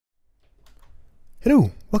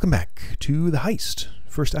Hello, welcome back to the Heist.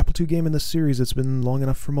 First Apple II game in this series that's been long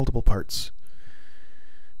enough for multiple parts.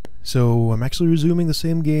 So I'm actually resuming the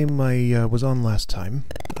same game I was on last time.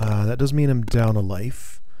 That does mean I'm down a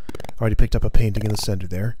life. Already picked up a painting in the center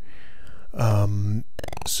there.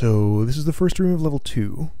 So this is the first room of level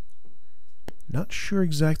 2. Not sure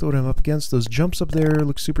exactly what I'm up against. Those jumps up there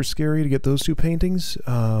look super scary to get those two paintings.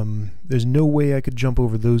 There's no way I could jump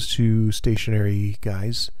over those two stationary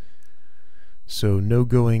guys. So no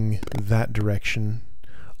going that direction.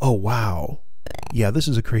 Oh, wow. Yeah, this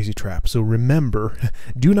is a crazy trap. So remember,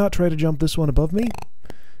 do not try to jump this one above me,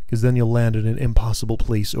 because then you'll land in an impossible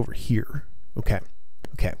place over here. Okay.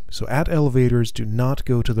 Okay, so at elevators, do not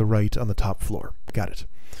go to the right on the top floor. Got it.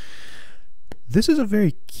 This is a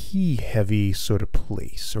very key-heavy sort of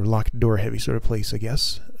place, or locked door-heavy sort of place, I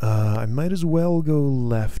guess. I might as well go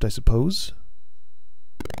left, I suppose.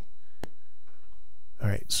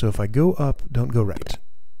 Alright, so if I go up, don't go right.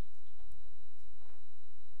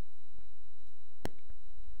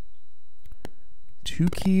 Two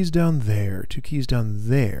keys down there, two keys down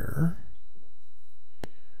there.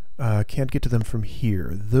 Can't get to them from here.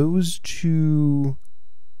 Those two...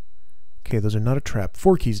 Okay, those are not a trap.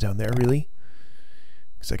 4 keys down there, really.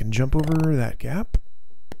 Because I can jump over that gap.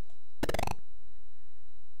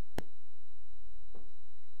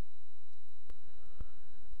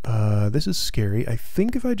 This is scary. I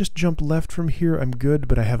think if I just jump left from here, I'm good,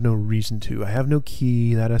 but I have no reason to. I have no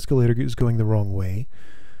key. That escalator is going the wrong way.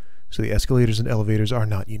 So the escalators and elevators are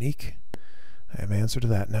not unique. I have an answer to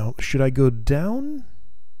that. Now, should I go down?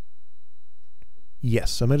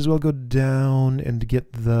 Yes, I might as well go down and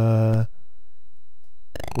get the...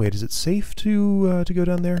 Wait, is it safe to go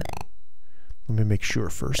down there? Let me make sure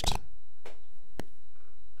first.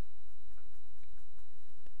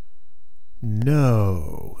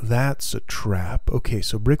 No, that's a trap. Okay,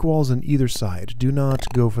 so brick walls on either side. Do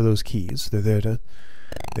not go for those keys. They're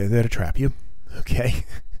there to trap you. Okay.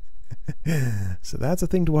 So that's a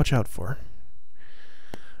thing to watch out for.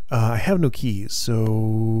 I have no keys,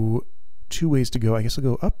 so 2 ways to go. I guess I'll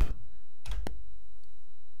go up.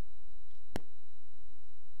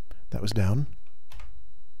 That was down.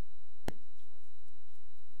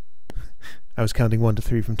 I was counting 1 to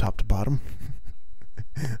 3 from top to bottom.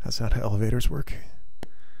 That's not how elevators work.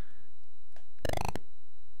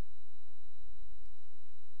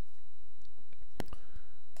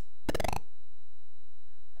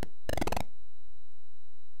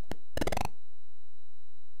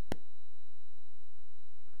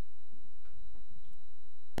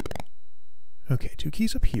 Okay, 2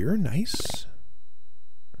 keys up here. Nice.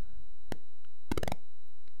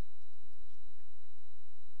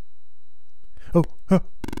 Oh, oh.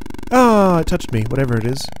 Ah, it touched me, whatever it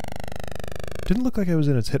is. Didn't look like I was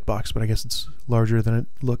in its hitbox, but I guess it's larger than it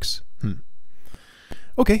looks.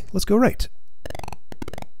 Okay, let's go right.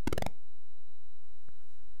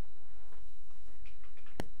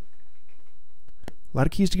 A lot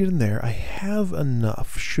of keys to get in there. I have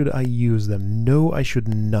enough. Should I use them? No, I should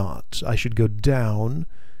not. I should go down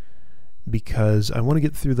because I want to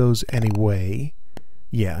get through those anyway.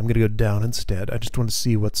 Yeah, I'm going to go down instead. I just want to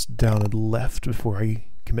see what's down and left before I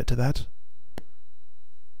commit to that.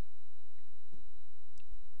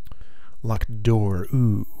 Locked door.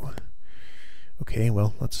 Ooh. Okay,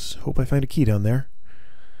 well, let's hope I find a key down there.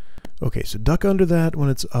 Okay, so duck under that when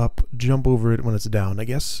it's up, jump over it when it's down, I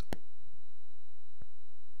guess.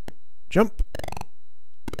 Jump.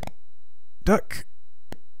 Duck.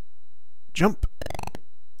 Jump.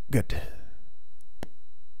 Good.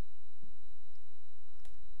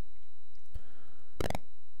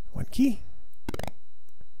 One key.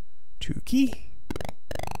 2 key.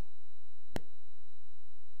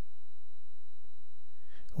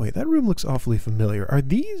 Wait, that room looks awfully familiar. Are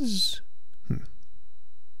these...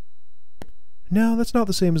 No, that's not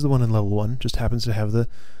the same as the one in level 1. Just happens to have the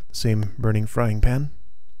same burning frying pan.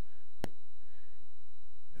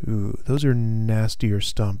 Ooh, those are nastier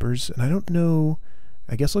stompers. And I don't know...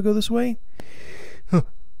 I guess I'll go this way? Huh.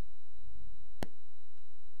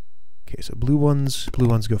 Okay, so blue ones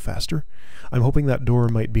go faster. I'm hoping that door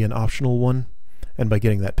might be an optional one, and by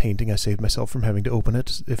getting that painting I saved myself from having to open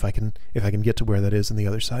it if I can get to where that is on the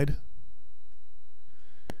other side.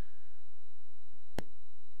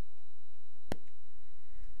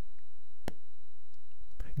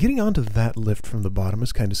 Getting onto that lift from the bottom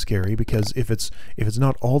is kind of scary because if it's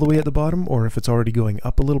not all the way at the bottom or if it's already going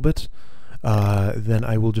up a little bit, then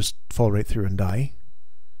I will just fall right through and die.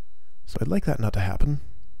 So I'd like that not to happen.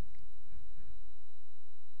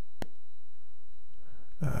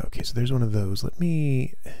 Okay, so there's one of those. Let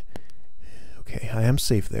me... Okay, I am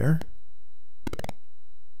safe there.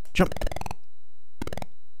 Jump!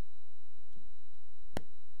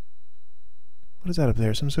 What is that up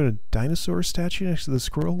there? Some sort of dinosaur statue next to the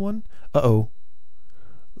squirrel one? Uh-oh.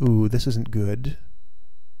 Ooh, this isn't good.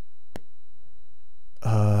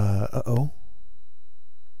 Uh-oh.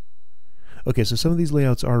 Okay, so some of these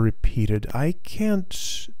layouts are repeated. I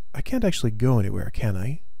can't actually go anywhere, can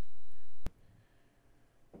I?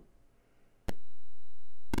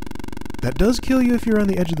 That does kill you if you're on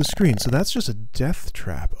the edge of the screen, so that's just a death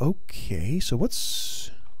trap. Okay, so what's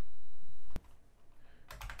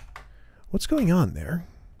going on there?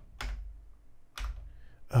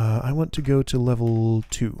 I want to go to level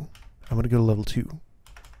 2. I want to go to level 2.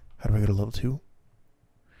 How do I go to level 2?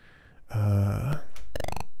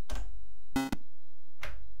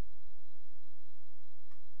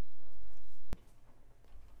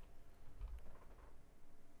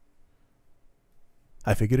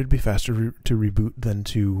 I figured it'd be faster to reboot than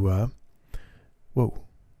to,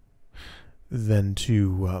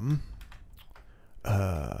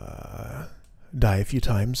 die a few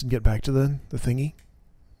times and get back to the thingy.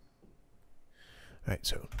 Alright,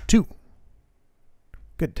 so 2.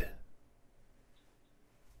 Good.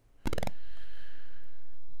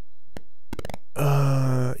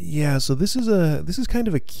 Yeah, so this is kind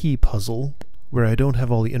of a key puzzle where I don't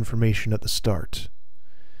have all the information at the start.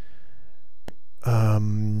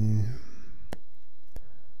 I'm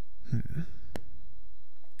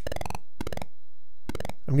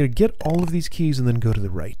going to get all of these keys and then go to the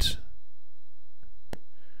right.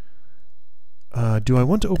 Do I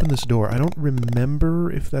want to open this door? I don't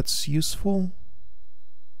remember if that's useful.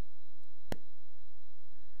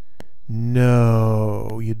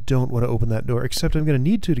 No, you don't want to open that door, except I'm going to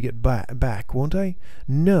need to get back, won't I?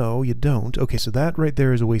 No, you don't. Okay, so that right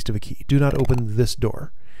there is a waste of a key. Do not open this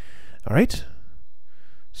door. All right?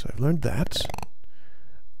 So I've learned that.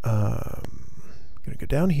 I'm going to go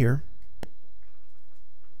down here.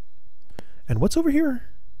 And what's over here?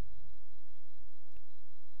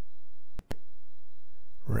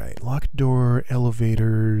 Right, locked door,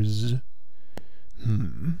 elevators.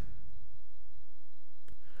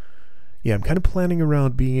 Yeah, I'm kind of planning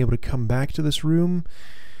around being able to come back to this room.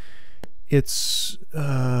 It's,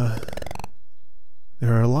 there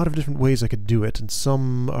are a lot of different ways I could do it, and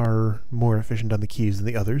some are more efficient on the keys than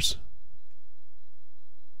the others.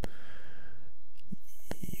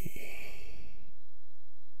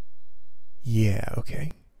 Yeah,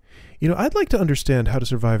 okay. You know, I'd like to understand how to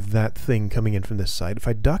survive that thing coming in from this side. If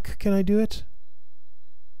I duck, can I do it?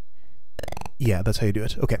 Yeah, that's how you do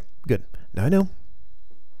it. Okay, good. Now I know.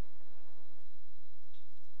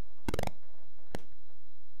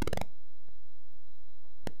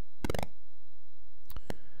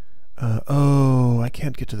 Oh, I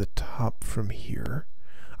can't get to the top from here.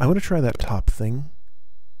 I want to try that top thing.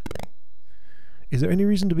 Is there any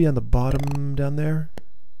reason to be on the bottom down there?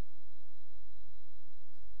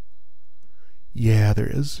 Yeah, there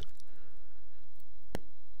is.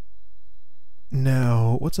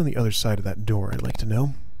 Now, what's on the other side of that door? I'd like to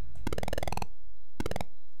know.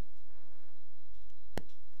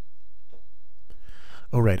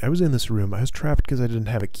 Oh, right, I was in this room. I was trapped because I didn't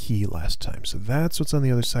have a key last time. So that's what's on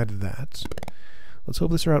the other side of that. Let's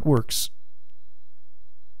hope this route works.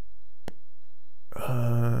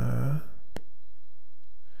 Okay,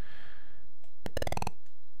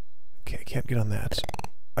 I can't get on that.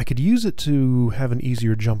 I could use it to have an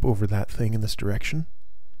easier jump over that thing in this direction.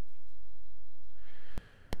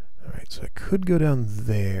 Alright, so I could go down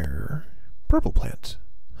there. Purple plant.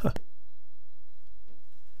 Huh.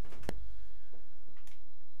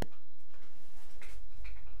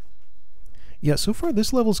 Yeah, so far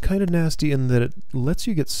this level's kind of nasty in that it lets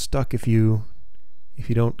you get stuck if you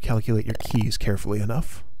don't calculate your keys carefully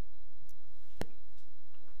enough.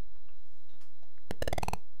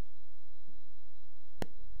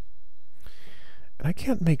 And I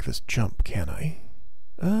can't make this jump, can I?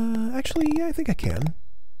 Actually, yeah, I think I can.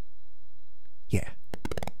 Yeah.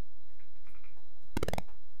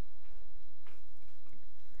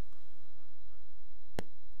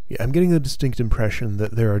 Yeah, I'm getting the distinct impression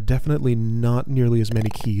that there are definitely not nearly as many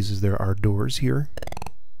keys as there are doors here.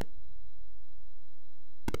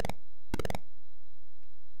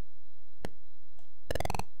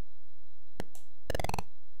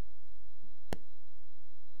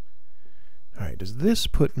 Alright, does this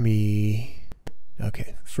put me...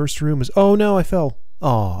 Okay, first room is... Oh no, I fell!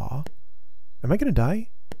 Aww. Am I gonna die?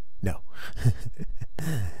 No.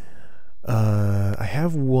 I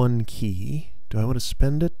have one key. Do I want to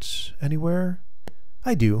spend it anywhere?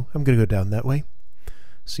 I do. I'm going to go down that way.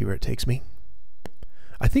 See where it takes me.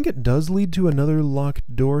 I think it does lead to another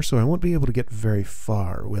locked door, so I won't be able to get very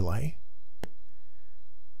far, will I?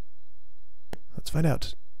 Let's find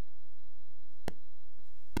out.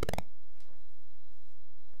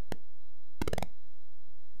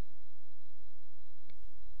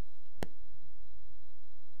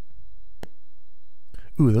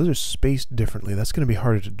 Ooh, those are spaced differently. That's going to be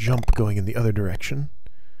harder to jump going in the other direction,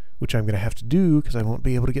 which I'm going to have to do because I won't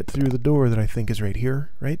be able to get through the door that I think is right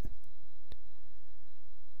here, right?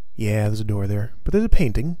 Yeah, there's a door there. But there's a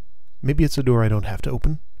painting. Maybe it's a door I don't have to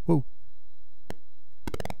open. Whoa.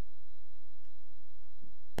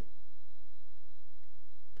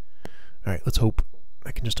 Alright, let's hope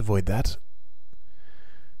I can just avoid that.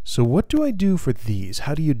 So what do I do for these?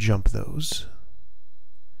 How do you jump those?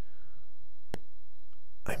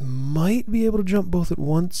 I might be able to jump both at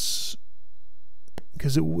once,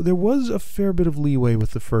 because there was a fair bit of leeway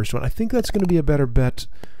with the first one. I think that's going to be a better bet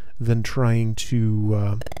than trying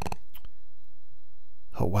to...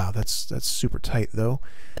 Oh wow, that's super tight though.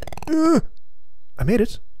 I made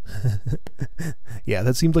it. Yeah,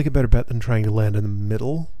 that seemed like a better bet than trying to land in the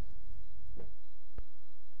middle.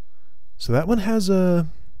 So that one has a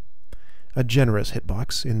generous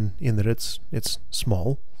hitbox in that it's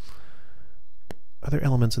small. Other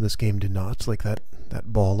elements of this game do not, like that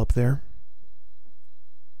ball up there.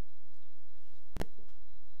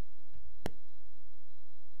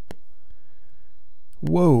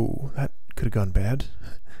 Whoa, that could have gone bad.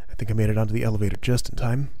 I think I made it onto the elevator just in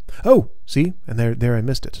time. Oh, see? And there I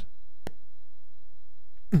missed it.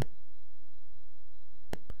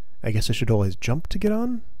 I guess I should always jump to get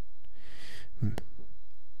on?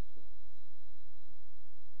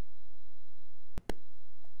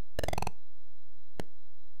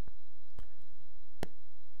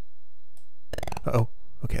 Uh-oh.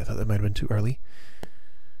 Okay, I thought that might have been too early.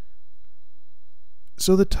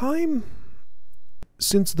 So the time...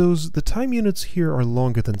 Since the time units here are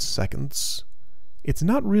longer than seconds, it's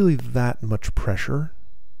not really that much pressure.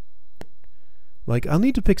 Like, I'll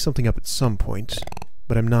need to pick something up at some point,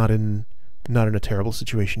 but I'm not in a terrible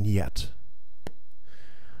situation yet.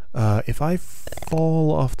 If I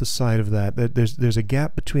fall off the side of that, there's a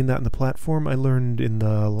gap between that and the platform I learned in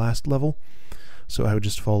the last level, so I would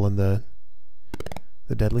just fall in the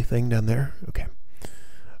deadly thing down there. Okay.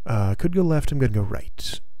 Could go left, I'm gonna go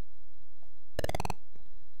right.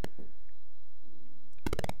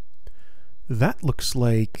 That looks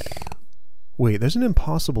like... Wait, there's an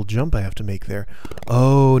impossible jump I have to make there.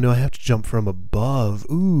 Oh, no, I have to jump from above.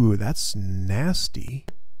 Ooh, that's nasty.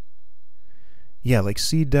 Yeah, like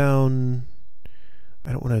see down...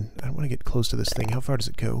 I don't want to get close to this thing. How far does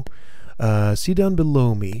it go? See down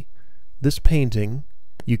below me. This painting,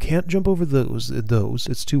 you can't jump over those.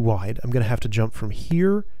 It's too wide. I'm going to have to jump from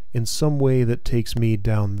here in some way that takes me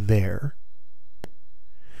down there.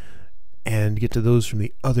 And get to those from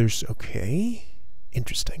the others. Okay,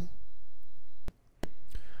 interesting.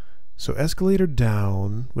 So escalator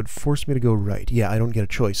down would force me to go right. Yeah, I don't get a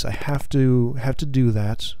choice. I have to do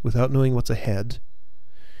that without knowing what's ahead.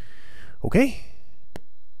 Okay.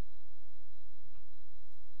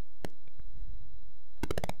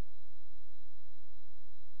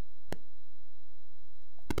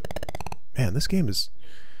 Man, this game does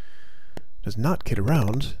not kid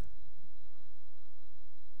around.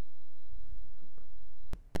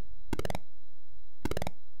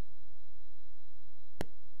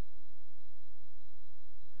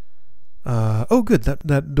 Oh good,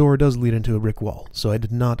 that door does lead into a brick wall, so I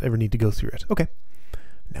did not ever need to go through it. Okay,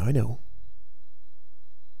 now I know.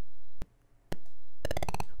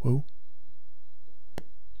 Whoa.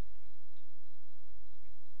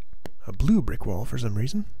 A blue brick wall for some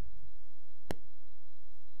reason.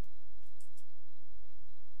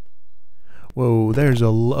 Whoa, there's a...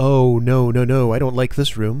 Oh, no, I don't like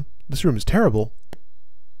this room. This room is terrible.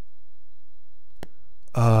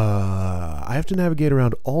 I have to navigate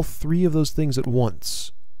around all three of those things at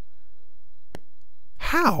once.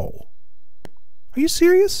 How? Are you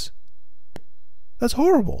serious? That's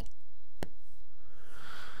horrible.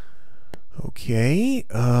 Okay,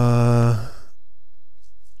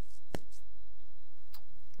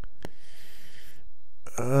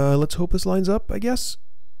 let's hope this lines up, I guess.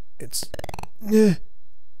 It's...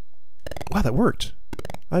 Wow, that worked.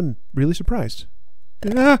 I'm really surprised.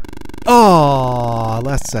 Oh,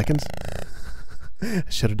 last second.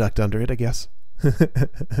 Should have ducked under it, I guess.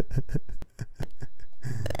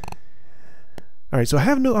 Alright, so I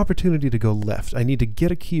have no opportunity to go left. I need to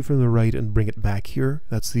get a key from the right and bring it back here.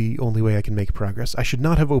 That's the only way I can make progress. I should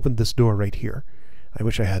not have opened this door right here. I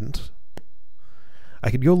wish I hadn't.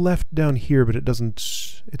 I could go left down here, but it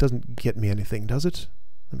doesn't get me anything, does it?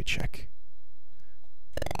 Let me check.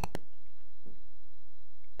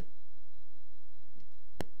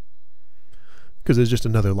 Because there's just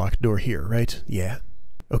another locked door here, right? Yeah.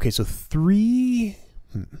 Okay, so 3...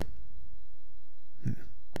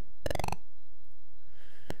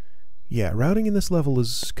 Yeah, routing in this level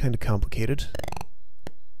is kind of complicated.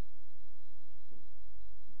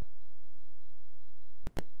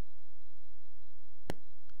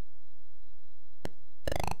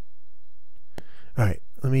 Alright,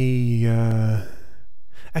 let me...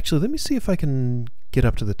 Actually, let me see if I can get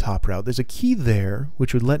up to the top route. There's a key there,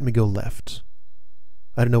 which would let me go left.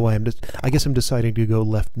 I don't know why I guess I'm deciding to go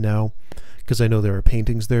left now, because I know there are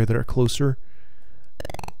paintings there that are closer.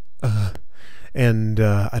 And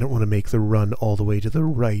I don't want to make the run all the way to the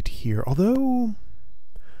right here. Although,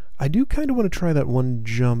 I do kind of want to try that one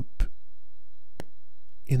jump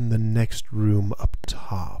in the next room up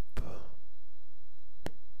top.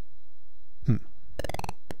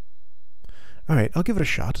 Alright, I'll give it a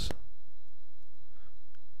shot.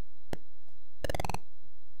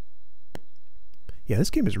 Yeah, this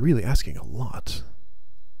game is really asking a lot.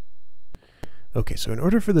 Okay, so in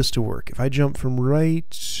order for this to work, if I jump from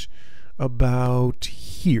right about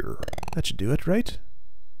here, that should do it, right?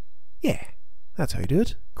 Yeah, that's how you do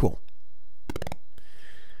it. Cool.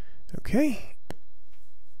 Okay.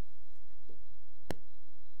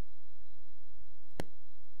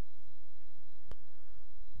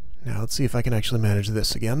 Now let's see if I can actually manage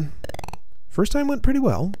this again. First time went pretty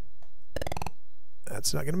well.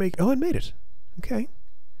 That's not going to make... Oh, it made it. Okay.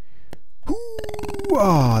 Ooh,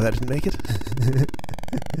 oh, that didn't make it.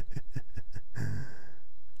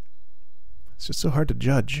 It's just so hard to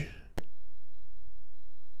judge.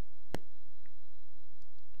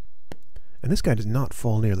 And this guy does not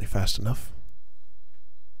fall nearly fast enough.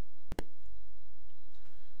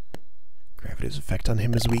 Gravity's effect on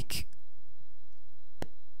him is weak.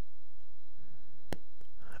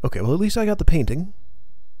 Okay, well at least I got the painting.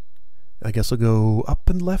 I guess I'll go up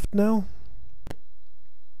and left now.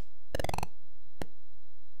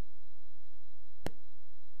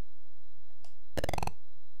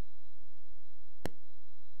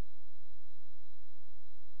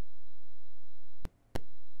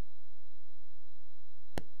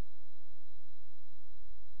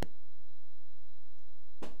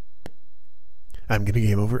 I'm gonna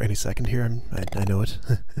game over any second here. I know it.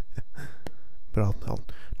 But I'll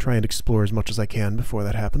try and explore as much as I can before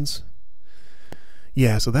that happens.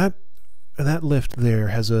 Yeah, so that lift there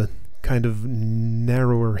has a kind of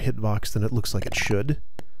narrower hitbox than it looks like it should.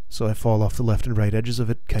 So I fall off the left and right edges of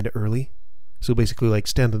it kind of early. So basically like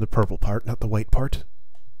stand in the purple part, not the white part.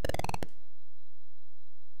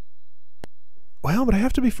 Wow, but I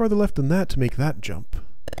have to be farther left than that to make that jump.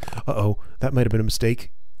 Uh-oh, that might have been a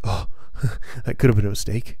mistake. Oh, that could have been a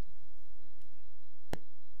mistake.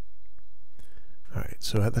 Alright,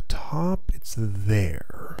 so at the top, it's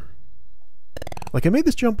there. Like, I made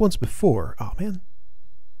this jump once before. Oh, man.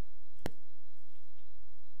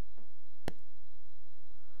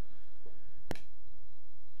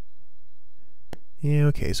 Yeah,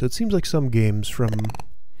 okay, so it seems like some games from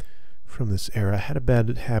this era had a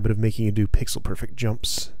bad habit of making you do pixel-perfect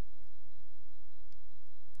jumps.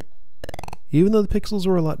 Even though the pixels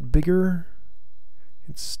were a lot bigger,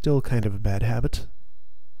 it's still kind of a bad habit.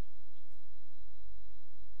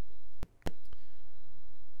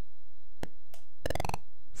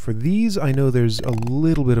 For these, I know there's a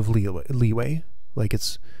little bit of leeway. Like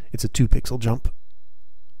it's a 2-pixel jump.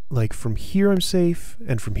 Like from here I'm safe,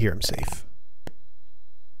 and from here I'm safe.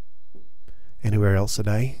 Anywhere else did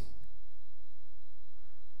I?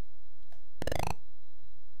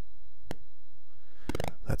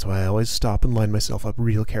 That's why I always stop and line myself up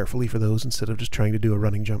real carefully for those instead of just trying to do a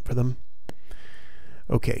running jump for them.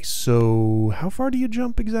 Okay, so how far do you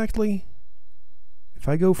jump exactly? If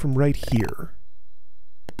I go from right here,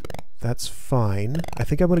 that's fine. I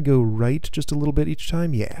think I'm going to go right just a little bit each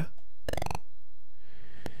time. Yeah.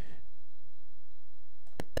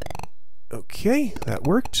 Okay, that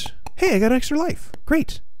worked. Hey, I got extra life.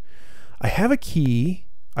 Great. I have a key.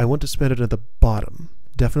 I want to spend it at the bottom.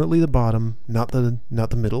 Definitely the bottom, not the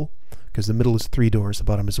middle, because the middle is 3 doors, the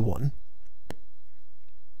bottom is 1.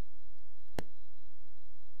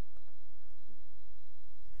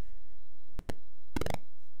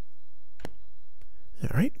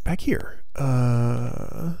 Alright, back here.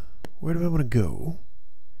 Where do I want to go?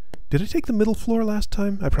 Did I take the middle floor last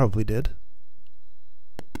time? I probably did.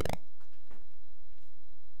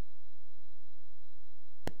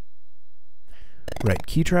 Right,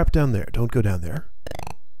 key trap down there. Don't go down there.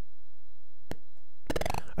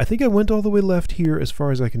 I think I went all the way left here as far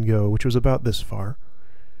as I can go, which was about this far.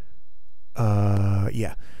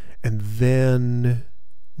 Yeah. And then...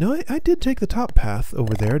 No, I did take the top path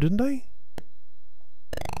over there, didn't I?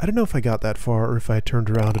 I don't know if I got that far or if I turned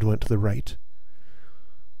around and went to the right.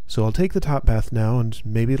 So I'll take the top path now, and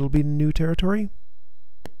maybe it'll be new territory?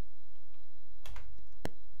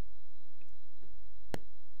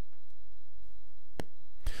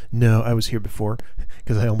 No, I was here before,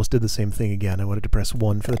 because I almost did the same thing again. I wanted to press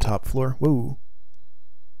 1 for the top floor. Whoa.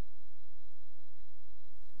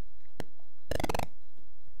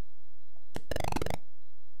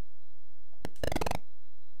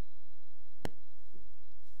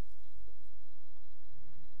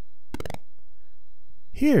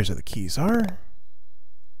 Here's where the keys are.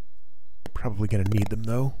 Probably gonna need them,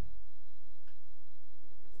 though.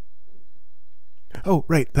 Oh,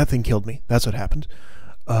 right, that thing killed me. That's what happened.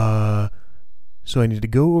 So I need to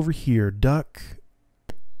go over here, duck,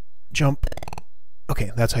 jump.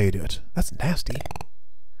 Okay, that's how you do it. That's nasty.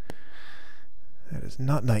 That is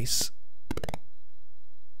not nice.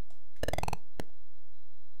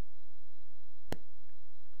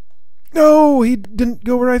 No, he didn't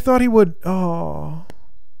go where I thought he would. Oh.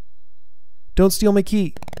 Don't steal my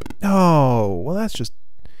key. Oh, well, that's just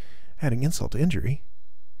adding insult to injury.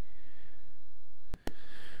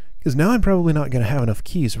 Because now I'm probably not going to have enough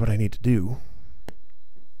keys for what I need to do.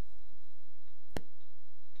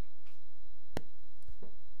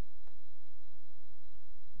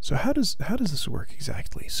 So how does this work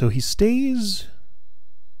exactly? So he stays...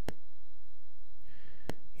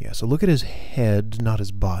 Yeah, so look at his head, not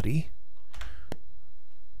his body,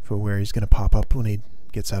 for where he's going to pop up when he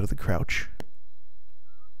gets out of the crouch.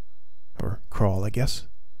 Or crawl, I guess.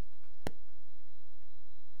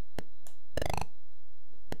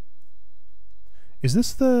 Is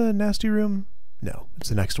this the nasty room? No, it's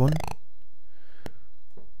the next one.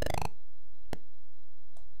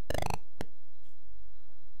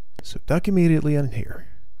 So duck immediately in here.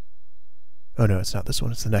 Oh no, it's not this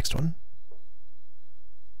one, it's the next one.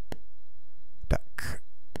 Duck.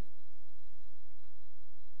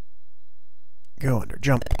 Go under,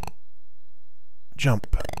 jump.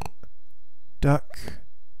 Jump. Duck.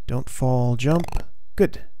 Don't fall, jump.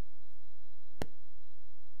 Good.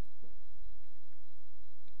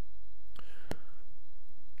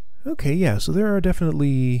 Okay, yeah, so there are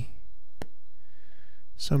definitely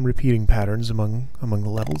some repeating patterns among the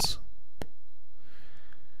levels.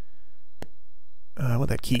 I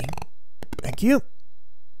want that key. Thank you.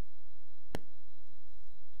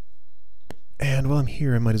 And while I'm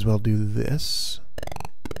here, I might as well do this.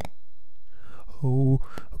 Oh,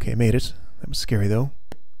 okay, I made it. That was scary, though.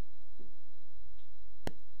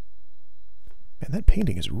 Man, that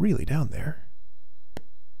painting is really down there. Am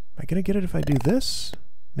I gonna get it if I do this?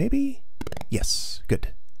 Maybe? Yes,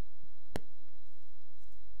 good.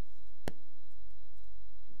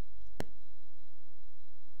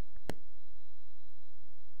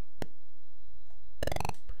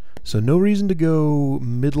 So no reason to go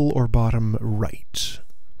middle or bottom right.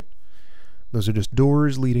 Those are just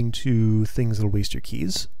doors leading to things that'll waste your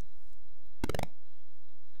keys.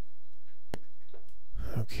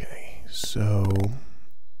 Okay, so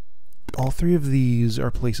all three of these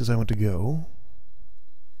are places I want to go.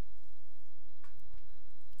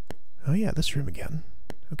 Oh yeah, this room again.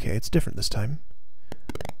 Okay, it's different this time.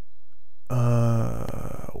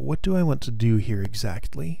 What do I want to do here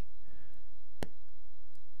exactly?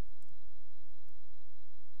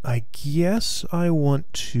 I guess I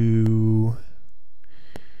want to...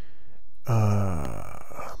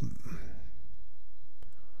 Oh,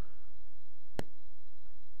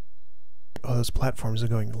 those platforms are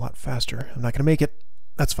going a lot faster. I'm not going to make it.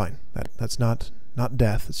 That's fine. That's not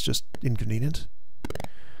death. It's just inconvenient.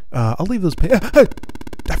 I'll leave those...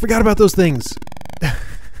 I forgot about those things!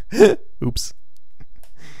 Oops.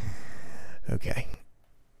 Okay.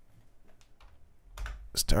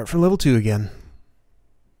 Start from level 2 again.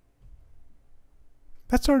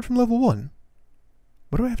 That started from level 1.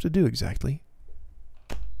 What do I have to do exactly?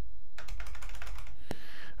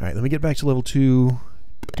 Alright, let me get back to level 2,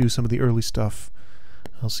 do some of the early stuff.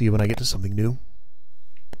 I'll see you when I get to something new.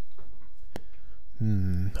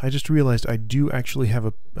 I just realized I do actually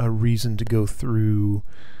have a reason to go through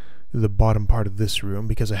the bottom part of this room,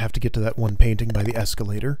 because I have to get to that one painting by the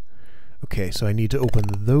escalator. Okay, so I need to open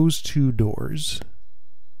those two doors.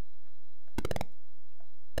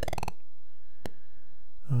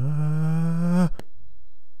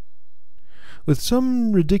 With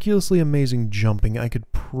some ridiculously amazing jumping, I could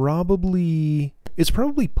probably... It's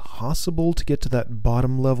probably possible to get to that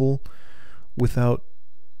bottom level without...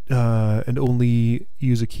 and only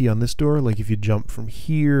use a key on this door. Like if you jump from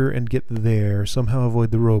here and get there, somehow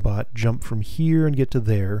avoid the robot, jump from here and get to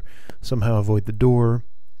there, somehow avoid the door.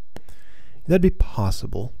 That'd be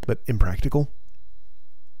possible, but impractical.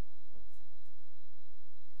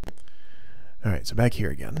 Alright, so back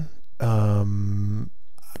here again.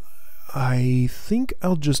 I think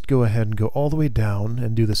I'll just go ahead and go all the way down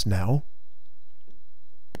and do this now.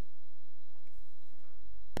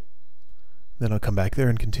 Then I'll come back there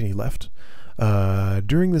and continue left.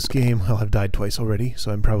 During this game, well, I've died twice already,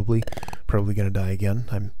 so I'm probably going to die again.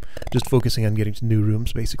 I'm just focusing on getting to new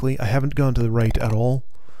rooms, basically. I haven't gone to the right at all.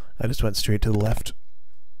 I just went straight to the left.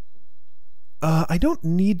 I don't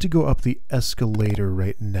need to go up the escalator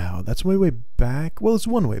right now. That's my way back. Well, it's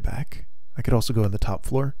one way back. I could also go on the top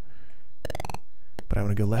floor, but I want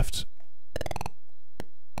to go left.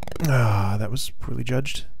 Ah, that was poorly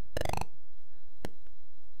judged.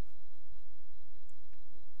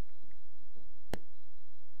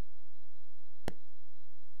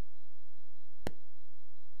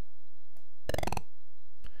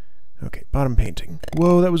 Okay, bottom painting.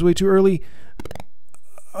 Whoa, that was way too early.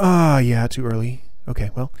 Ah, yeah, too early. Okay,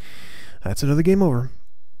 well, that's another game over.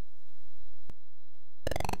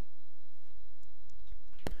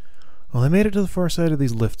 Well, I made it to the far side of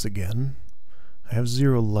these lifts again. I have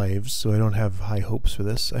 0 lives, so I don't have high hopes for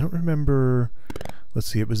this. I don't remember... Let's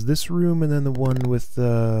see, it was this room and then the one with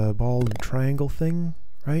the ball and triangle thing,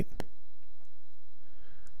 right?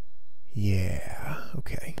 Yeah,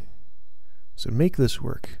 okay. So to make this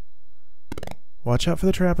work, watch out for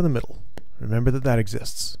the trap in the middle. Remember that that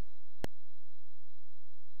exists.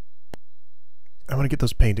 I want to get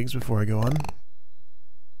those paintings before I go on.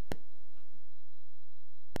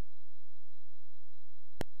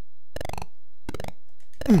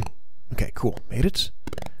 Okay, cool. Made it.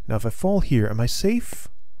 Now if I fall here, am I safe?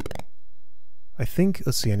 I think,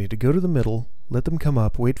 let's see, I need to go to the middle, let them come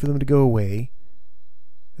up, wait for them to go away,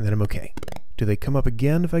 and then I'm okay. Do they come up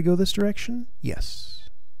again if I go this direction? Yes.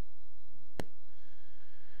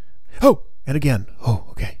 Oh! And again. Oh,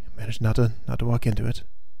 okay. Managed not to walk into it.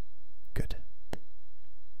 Good.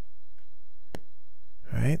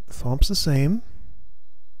 Alright, the thump's the same.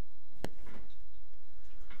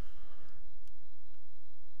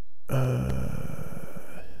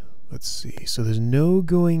 Let's see. So there's no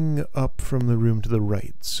going up from the room to the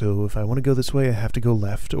right. So if I want to go this way, I have to go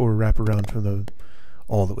left or wrap around from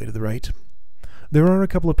all the way to the right. There are a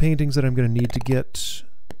couple of paintings that I'm going to need to get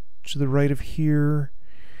to the right of here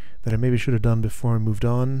that I maybe should have done before I moved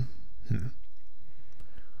on.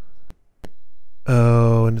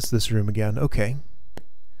 Oh, and it's this room again. Okay.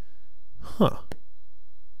 Huh.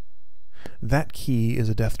 That key is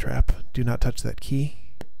a death trap. Do not touch that key.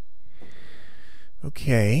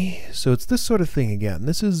 Okay, so it's this sort of thing again.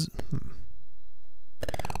 This is...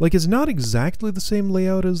 Like, it's not exactly the same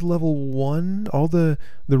layout as level 1. All the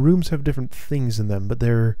rooms have different things in them, but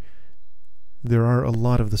there are a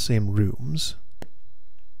lot of the same rooms.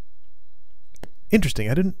 Interesting.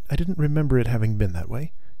 I didn't remember it having been that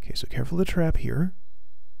way. Okay, so careful of the trap here.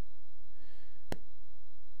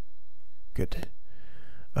 Good.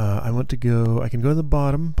 I want to go... I can go to the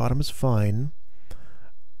bottom. Bottom is fine.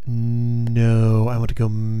 No, I want to go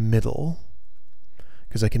middle.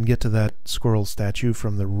 Because I can get to that squirrel statue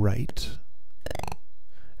from the right.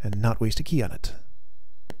 And not waste a key on it.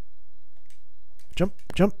 Jump,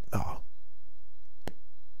 jump. Oh.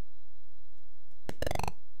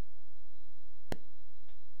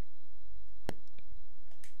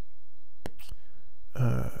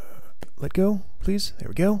 Let go, please. There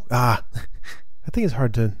we go. Ah, that thing is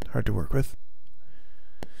hard to work with.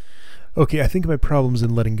 Okay, I think my problems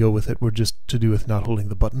in letting go with it were just to do with not holding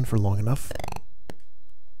the button for long enough.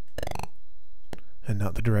 And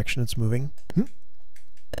not the direction it's moving.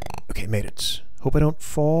 Okay, made it. Hope I don't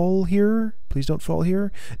fall here. Please don't fall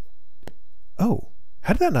here. Oh,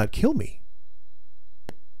 how did that not kill me?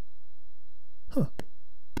 Huh.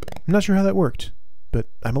 I'm not sure how that worked, but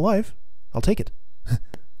I'm alive. I'll take it.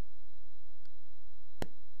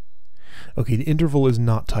 Okay, the interval is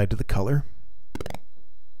not tied to the color.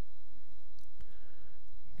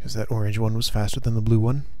 Because that orange one was faster than the blue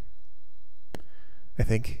one. I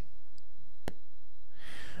think.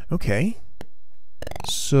 Okay.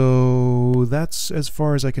 So that's as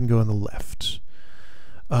far as I can go on the left.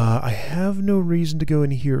 I have no reason to go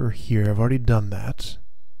in here or here. I've already done that.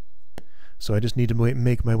 So I just need to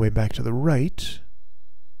make my way back to the right.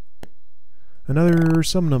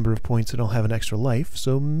 Some number of points and I'll have an extra life,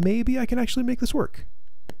 so maybe I can actually make this work.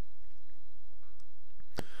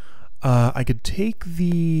 I could take the...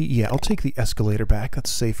 Yeah, I'll take the escalator back. That's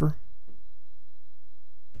safer.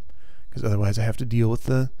 Because otherwise I have to deal with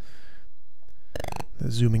the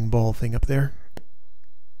zooming ball thing up there.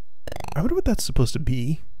 I wonder what that's supposed to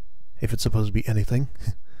be. If it's supposed to be anything.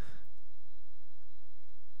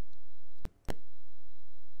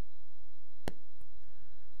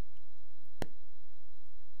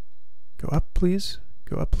 Go up, please.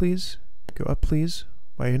 Go up, please. Go up, please.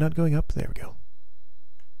 Why are you not going up? There we go.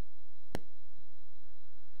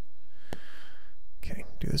 Okay,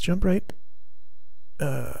 do this jump right.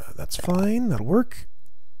 That's fine. That'll work.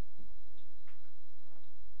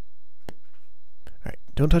 Alright,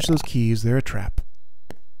 don't touch those keys. They're a trap.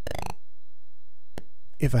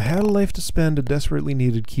 If I had a life to spend and desperately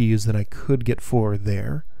needed keys, then I could get 4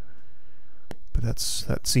 there. But that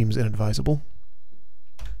seems inadvisable.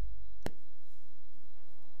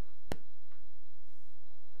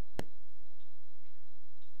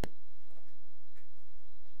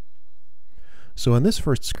 So on this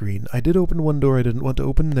first screen, I did open one door I didn't want to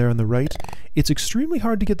open there on the right. It's extremely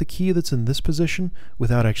hard to get the key that's in this position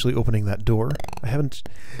without actually opening that door. I haven't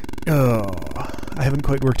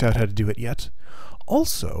quite worked out how to do it yet.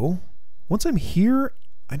 Also, once I'm here,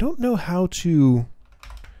 I don't know how to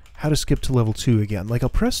skip to level 2 again. Like, I'll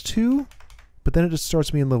press 2, but then it just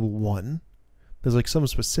starts me in level 1. There's like some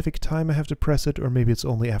specific time I have to press it, or maybe it's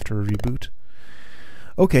only after a reboot.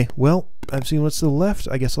 Okay, well, I've seen what's to the left.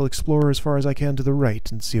 I guess I'll explore as far as I can to the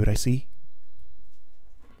right and see what I see.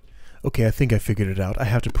 Okay, I think I figured it out. I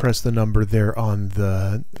have to press the number there on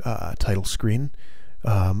the title screen.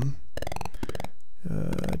 Don't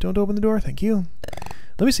open the door, thank you.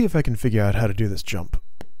 Let me see if I can figure out how to do this jump.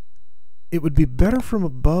 It would be better from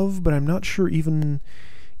above, but I'm not sure even...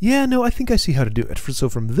 Yeah, no, I think I see how to do it. So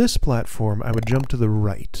from this platform, I would jump to the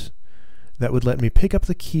right. That would let me pick up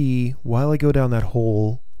the key while I go down that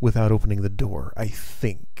hole without opening the door, I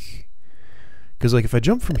think. Because, like, if I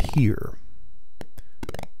jump from here...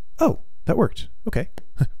 Oh, that worked. Okay.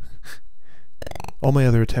 All my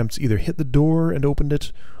other attempts either hit the door and opened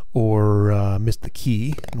it, or missed the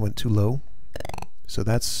key and went too low. So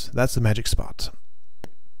that's the magic spot.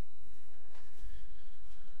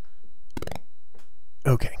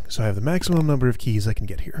 Okay, so I have the maximum number of keys I can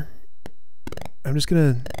get here. I'm just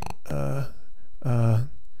gonna, I'm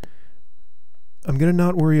gonna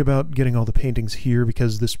not worry about getting all the paintings here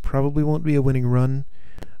because this probably won't be a winning run,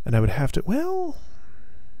 and I would have to, well...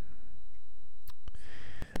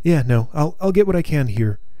 Yeah, no, I'll get what I can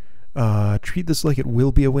here. Treat this like it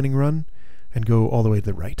will be a winning run, and go all the way to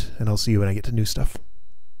the right, and I'll see you when I get to new stuff.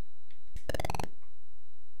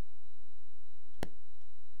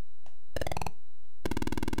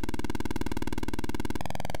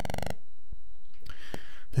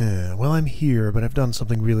 Well, I'm here, but I've done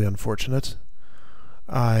something really unfortunate.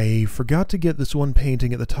 I forgot to get this one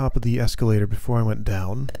painting at the top of the escalator before I went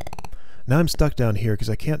down. Now I'm stuck down here because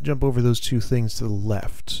I can't jump over those two things to the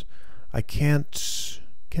left. I can't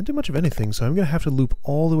do much of anything, so I'm going to have to loop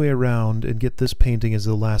all the way around and get this painting as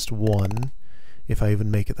the last one, if I even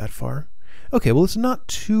make it that far. Okay, well, it's not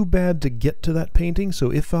too bad to get to that painting,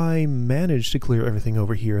 so if I manage to clear everything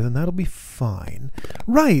over here, then that'll be fine.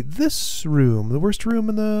 Right, this room, the worst room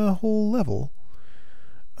in the whole level.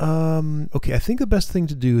 Okay, I think the best thing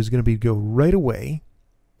to do is going to be go right away,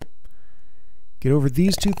 get over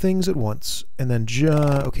these two things at once, and then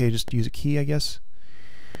just use a key, I guess.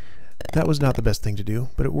 That was not the best thing to do,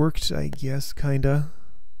 but it worked, I guess, kinda.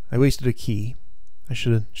 I wasted a key. I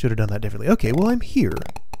should have done that differently. Okay, well, I'm here.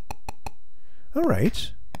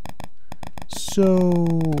 Alright.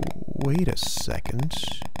 So, wait a second.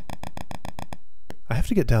 I have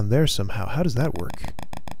to get down there somehow. How does that work?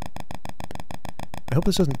 I hope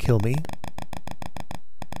this doesn't kill me.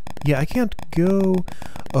 Yeah, I can't go...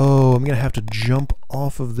 Oh, I'm going to have to jump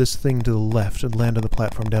off of this thing to the left and land on the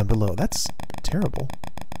platform down below. That's terrible.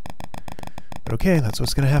 But okay, that's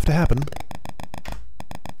what's going to have to happen.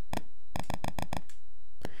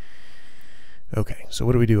 Okay, so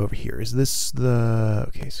what do we do over here? Is this the...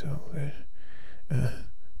 Okay, so...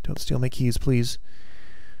 don't steal my keys, please.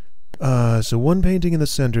 So one painting in the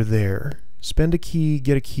center there. Spend a key,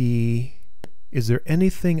 get a key. Is there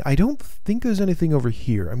anything... I don't think there's anything over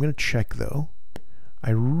here. I'm going to check, though.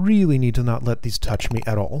 I really need to not let these touch me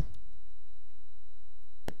at all.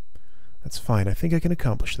 That's fine. I think I can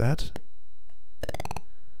accomplish that.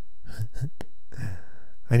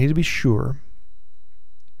 I need to be sure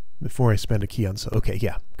before I spend a key on... Okay,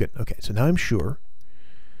 yeah, good. Okay, so now I'm sure.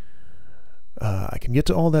 I can get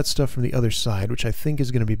to all that stuff from the other side, which I think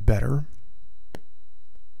is going to be better.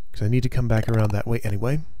 Because I need to come back around that way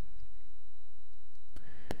anyway.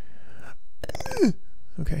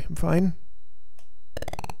 Okay, I'm fine.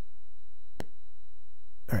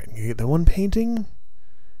 Alright, I'm going to get the one painting.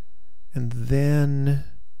 And then...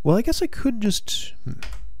 Well, I guess I could just...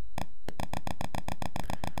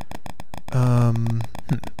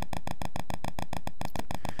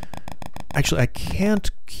 Actually, I can't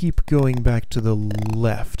keep going back to the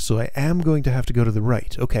left, so I am going to have to go to the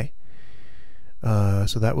right. Okay.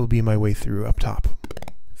 So that will be my way through up top.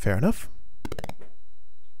 Fair enough.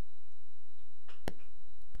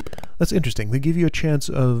 That's interesting. They give you a chance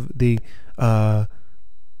of the...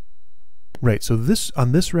 Right, so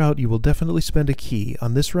on this route you will definitely spend a key.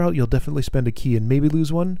 On this route you'll definitely spend a key and maybe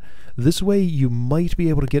lose one. This way you might be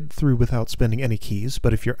able to get through without spending any keys,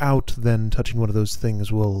 but if you're out, then touching one of those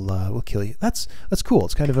things will kill you. That's cool.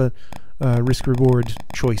 It's kind of a risk-reward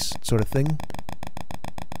choice sort of thing.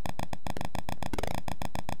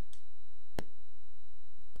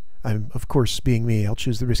 I'm, of course, being me, I'll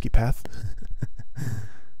choose the risky path.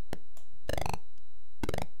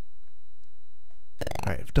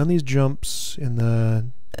 I've done these jumps in the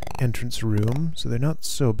entrance room, so they're not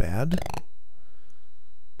so bad.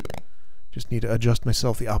 Just need to adjust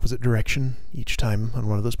myself the opposite direction each time on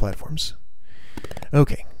one of those platforms.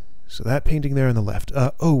 Okay, so that painting there on the left.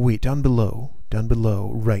 Oh wait, down below,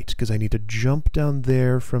 right, because I need to jump down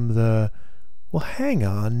there from the... Well, hang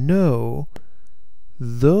on, no.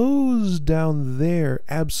 Those down there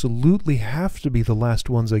absolutely have to be the last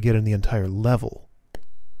ones I get in the entire level.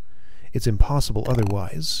 It's impossible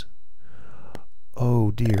otherwise.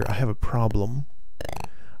 Oh dear, I have a problem.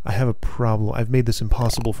 I've made this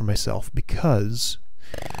impossible for myself because...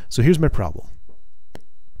 So here's my problem.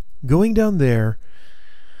 Going down there,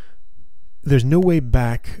 there's no way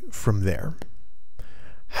back from there.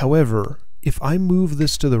 However, if I move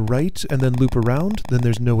this to the right and then loop around, then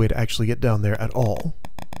there's no way to actually get down there at all.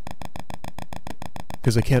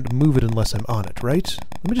 Because I can't move it unless I'm on it, right?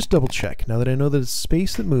 Let me just double check, now that I know that it's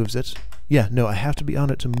space that moves it. Yeah, no, I have to be on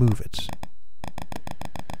it to move it.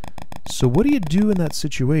 So what do you do in that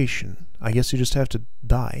situation? I guess you just have to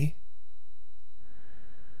die.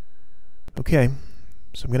 Okay,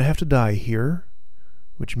 so I'm going to have to die here,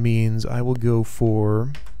 which means I will go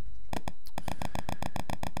for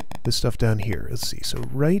this stuff down here. Let's see, so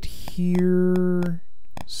right here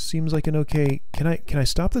seems like an okay... Can I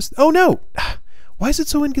stop this? Oh no! Why is it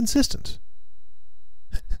so inconsistent?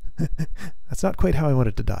 That's not quite how I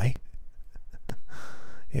wanted to die.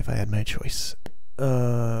 If I had my choice.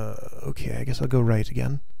 Okay, I guess I'll go right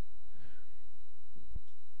again.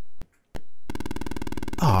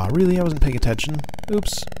 Ah, really? I wasn't paying attention.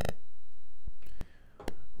 Oops.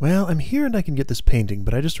 Well, I'm here and I can get this painting,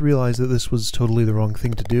 but I just realized that this was totally the wrong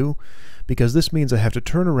thing to do, because this means I have to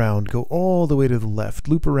turn around, go all the way to the left,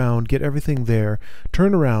 loop around, get everything there,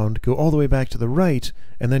 turn around, go all the way back to the right,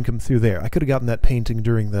 and then come through there. I could have gotten that painting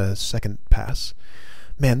during the second pass.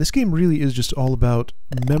 Man, this game really is just all about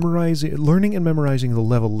learning and memorizing the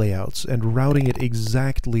level layouts and routing it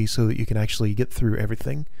exactly so that you can actually get through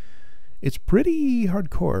everything. It's pretty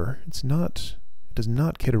hardcore. It does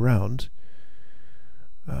not kid around.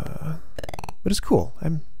 But it's cool.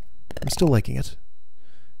 I'm still liking it,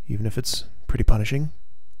 even if it's pretty punishing.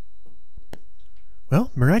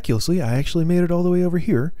 Well, miraculously, I actually made it all the way over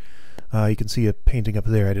here. You can see a painting up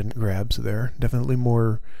there I didn't grab, so there are definitely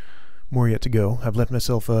more yet to go. I've left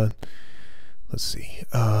myself a... Let's see.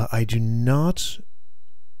 I do not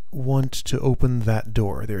want to open that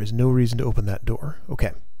door. There is no reason to open that door.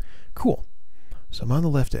 Okay, cool. So I'm on the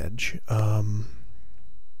left edge.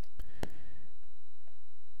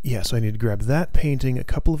 Yeah, so I need to grab that painting, a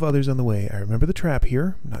couple of others on the way. I remember the trap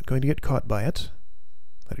here. I'm not going to get caught by it.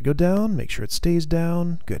 Let it go down. Make sure it stays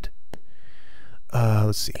down. Good.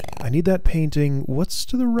 Let's see. I need that painting. What's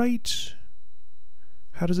to the right?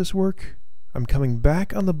 How does this work? I'm coming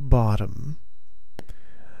back on the bottom.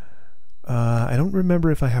 I don't remember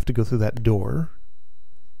if I have to go through that door.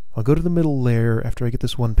 I'll go to the middle layer after I get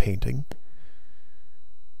this one painting.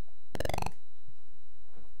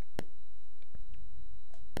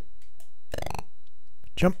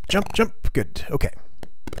 Jump, jump, jump. Good. Okay.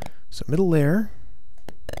 So middle layer.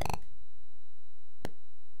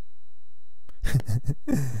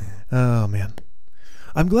 Oh man.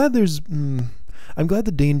 I'm glad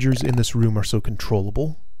the dangers in this room are so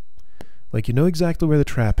controllable. Like, you know exactly where the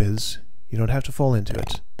trap is. You don't have to fall into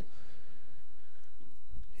it.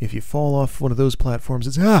 If you fall off one of those platforms,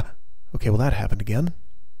 it's... Ah! Okay, well that happened again.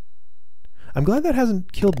 I'm glad that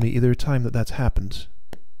hasn't killed me either time that that's happened,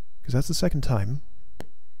 because that's the second time.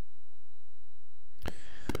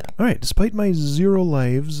 Alright, despite my 0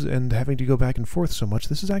 lives and having to go back and forth so much,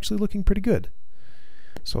 this is actually looking pretty good.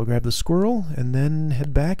 So I'll grab the squirrel and then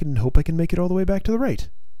head back and hope I can make it all the way back to the right.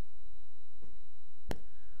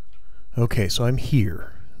 Okay, so I'm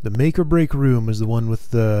here. The make or break room is the one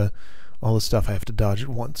with all the stuff I have to dodge at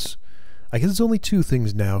once. I guess it's only 2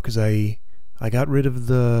 things now, because I got rid of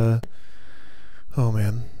the... Oh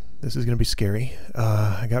man, this is going to be scary.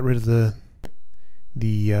 I got rid of the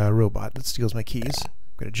robot that steals my keys.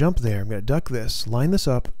 I'm going to jump there, I'm going to duck this, line this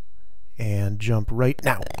up, and jump right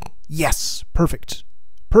now. Yes! Perfect!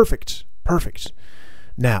 Perfect! Perfect!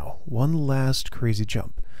 Now, one last crazy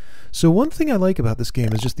jump. So one thing I like about this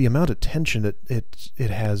game is just the amount of tension it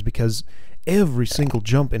has, because every single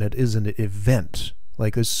jump in it is an event.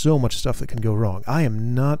 Like, there's so much stuff that can go wrong. I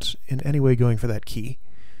am not in any way going for that key.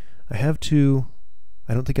 I have to...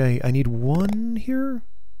 I don't think I need 1 here?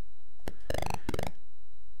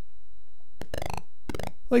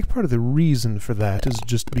 Like, part of the reason for that is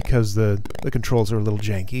just because the controls are a little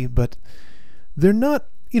janky, but they're not...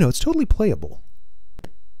 You know, it's totally playable.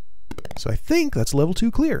 So I think that's level 2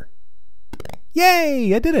 clear.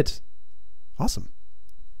 Yay! I did it! Awesome.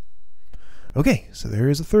 Okay, so there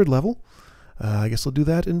is a third level. I guess I'll do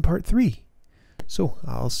that in part 3. So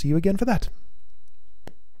I'll see you again for that.